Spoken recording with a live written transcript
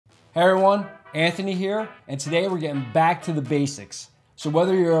Hey everyone, Anthony here, and today we're getting back to the basics. So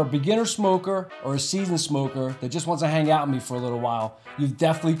whether you're a beginner smoker or a seasoned smoker that just wants to hang out with me for a little while, you've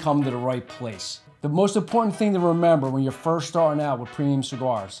definitely come to the right place. The most important thing to remember when you're first starting out with premium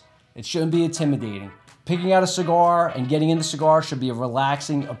cigars, it shouldn't be intimidating. Picking out a cigar and getting into cigars should be a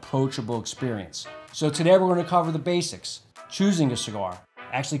relaxing, approachable experience. So today we're going to cover the basics: choosing a cigar,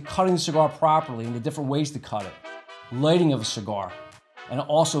 actually cutting the cigar properly and the different ways to cut it, lighting of a cigar, and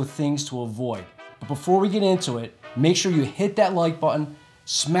also things to avoid. But before we get into it, make sure you hit that like button,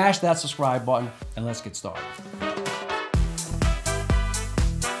 smash that subscribe button, and let's get started.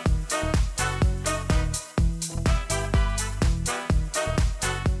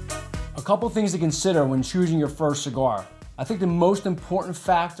 A couple things to consider when choosing your first cigar. I think the most important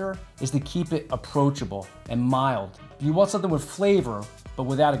factor is to keep it approachable and mild. You want something with flavor, but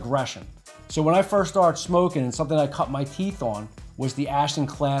without aggression. So when I first started smoking, and something I cut my teeth on was the Ashton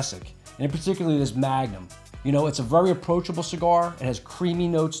Classic, and in particular this Magnum. You know, it's a very approachable cigar. It has creamy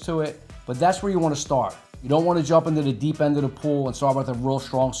notes to it, but that's where you want to start. You don't want to jump into the deep end of the pool and start with a real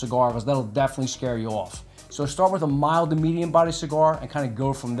strong cigar, because that'll definitely scare you off. So start with a mild to medium body cigar and kind of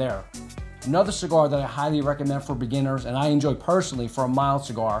go from there. Another cigar that I highly recommend for beginners, and I enjoy personally for a mild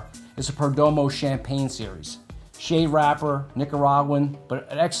cigar, is the Perdomo Champagne series. Shade wrapper, Nicaraguan,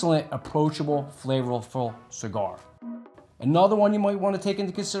 but an excellent, approachable, flavorful cigar. Another one you might want to take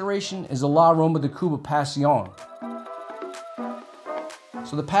into consideration is the La Aroma de Cuba Passion.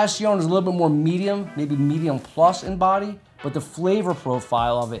 So the Passion is a little bit more medium, maybe medium plus in body, but the flavor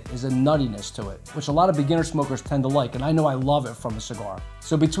profile of it is a nuttiness to it, which a lot of beginner smokers tend to like, and I know I love it from a cigar.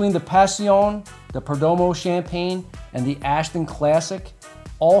 So between the Passion, the Perdomo Champagne, and the Ashton Classic,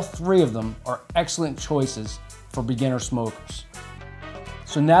 all three of them are excellent choices for beginner smokers.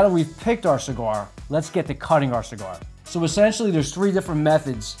 So now that we've picked our cigar, let's get to cutting our cigar. So essentially there's three different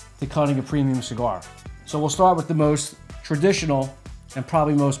methods to cutting a premium cigar. So we'll start with the most traditional and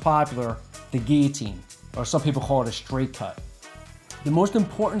probably most popular, the guillotine, or some people call it a straight cut. The most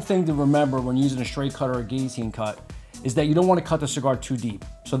important thing to remember when using a straight cut or a guillotine cut is that you don't want to cut the cigar too deep.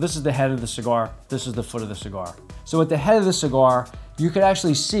 So this is the head of the cigar, this is the foot of the cigar. So at the head of the cigar, you could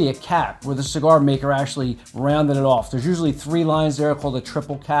actually see a cap where the cigar maker actually rounded it off. There's usually 3 lines there called a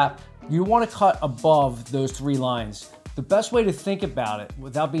triple cap. You want to cut above those 3 lines. The best way to think about it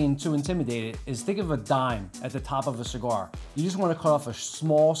without being too intimidated is think of a dime at the top of a cigar. You just want to cut off a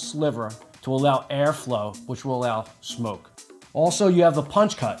small sliver to allow airflow, which will allow smoke. Also, you have the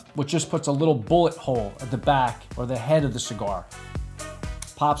punch cut, which just puts a little bullet hole at the back or the head of the cigar.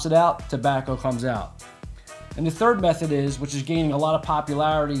 Pops it out, tobacco comes out. And the third method is, which is gaining a lot of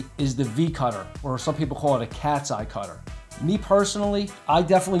popularity, is the V cutter, or some people call it a cat's eye cutter. Me personally, I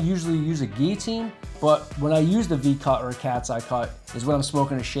definitely usually use a guillotine, but when I use the V cut or a cat's eye cut is when I'm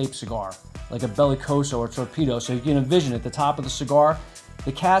smoking a shaped cigar, like a Bellicoso or Torpedo. So you can envision at the top of the cigar,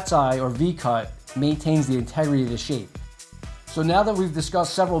 the cat's eye or V cut maintains the integrity of the shape. So now that we've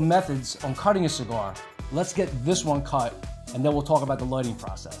discussed several methods on cutting a cigar, let's get this one cut, and then we'll talk about the lighting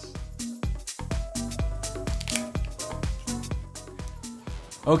process.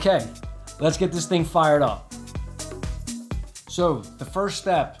 Okay, let's get this thing fired up. So the first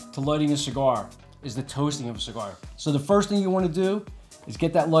step to lighting a cigar is the toasting of a cigar. So the first thing you want to do is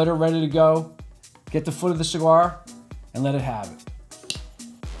get that lighter ready to go, get the foot of the cigar, and let it have it.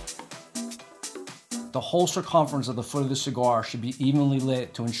 The whole circumference of the foot of the cigar should be evenly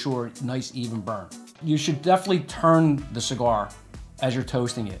lit to ensure a nice even burn. You should definitely turn the cigar as you're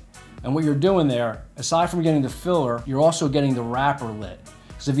toasting it. And what you're doing there, aside from getting the filler, you're also getting the wrapper lit.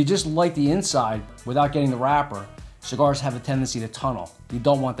 Because if you just light the inside without getting the wrapper, cigars have a tendency to tunnel. You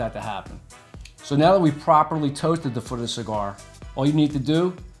don't want that to happen. So now that we've properly toasted the foot of the cigar, all you need to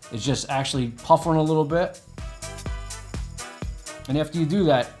do is just actually puff on a little bit. And after you do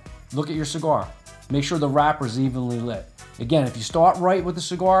that, look at your cigar. Make sure the wrapper is evenly lit. Again, if you start right with the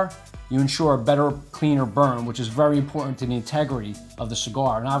cigar, you ensure a better, cleaner burn, which is very important to the integrity of the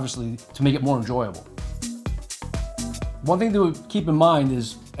cigar and obviously to make it more enjoyable. One thing to keep in mind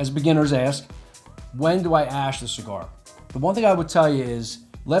is, as beginners ask, when do I ash the cigar? The one thing I would tell you is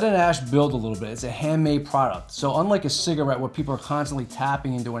let an ash build a little bit. It's a handmade product. So unlike a cigarette where people are constantly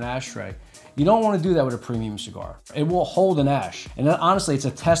tapping into an ashtray, you don't want to do that with a premium cigar. It will hold an ash. And honestly, it's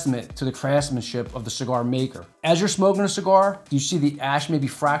a testament to the craftsmanship of the cigar maker. As you're smoking a cigar, you see the ash maybe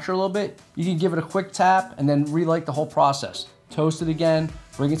fracture a little bit, you can give it a quick tap and then relight the whole process. Toast it again,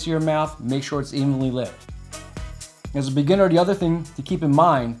 bring it to your mouth, make sure it's evenly lit. As a beginner, the other thing to keep in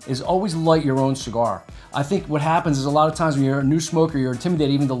mind is always light your own cigar. I think what happens is a lot of times when you're a new smoker, you're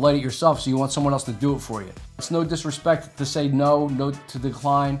intimidated even to light it yourself, so you want someone else to do it for you. It's no disrespect to say no to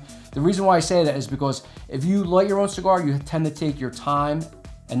decline. The reason why I say that is because if you light your own cigar, you tend to take your time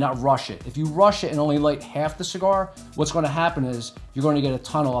and not rush it. If you rush it and only light half the cigar, what's going to happen is you're going to get a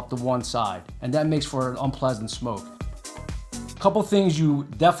tunnel up to one side, and that makes for an unpleasant smoke. A couple things you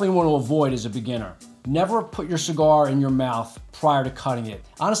definitely want to avoid as a beginner. Never put your cigar in your mouth prior to cutting it.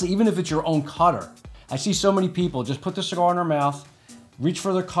 Honestly, even if it's your own cutter. I see so many people just put the cigar in their mouth, reach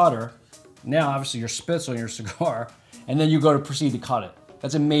for their cutter. Now, obviously, your spit's on your cigar, and then you go to proceed to cut it.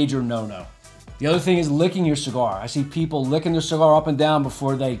 That's a major no-no. The other thing is licking your cigar. I see people licking their cigar up and down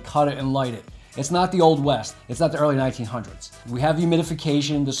before they cut it and light it. It's not the Old West. It's not the early 1900s. We have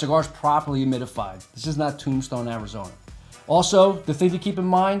humidification. The cigar's properly humidified. This is not Tombstone, Arizona. Also, the thing to keep in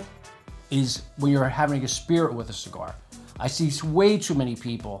mind is when you're having a spirit with a cigar. I see way too many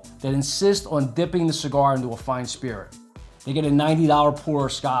people that insist on dipping the cigar into a fine spirit. They get a $90 pour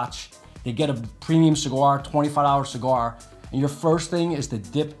of scotch, they get a premium cigar, $25 cigar, and your first thing is to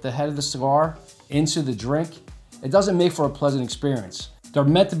dip the head of the cigar into the drink. It doesn't make for a pleasant experience. They're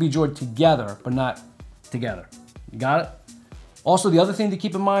meant to be enjoyed together, but not together. You got it? Also, the other thing to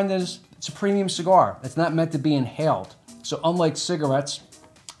keep in mind is it's a premium cigar. It's not meant to be inhaled. So unlike cigarettes,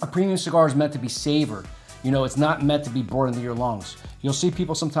 a premium cigar is meant to be savored. You know, it's not meant to be brought into your lungs. You'll see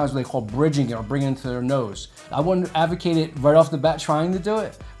people sometimes what they call bridging it or bringing it into their nose. I wouldn't advocate it right off the bat trying to do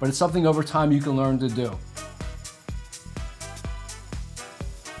it, but it's something over time you can learn to do.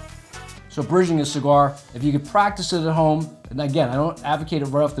 So bridging a cigar, if you could practice it at home, and again, I don't advocate it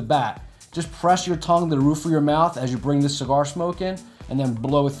right off the bat, just press your tongue to the roof of your mouth as you bring the cigar smoke in, and then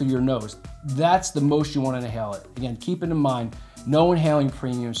blow it through your nose. That's the most you want to inhale it. Again, keep it in mind, no inhaling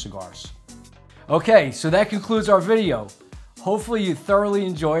premium cigars. Okay, so that concludes our video. Hopefully you thoroughly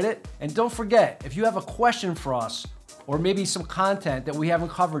enjoyed it. And don't forget, if you have a question for us, or maybe some content that we haven't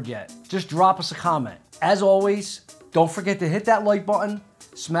covered yet, just drop us a comment. As always, don't forget to hit that like button,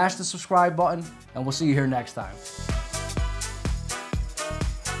 smash the subscribe button, and we'll see you here next time.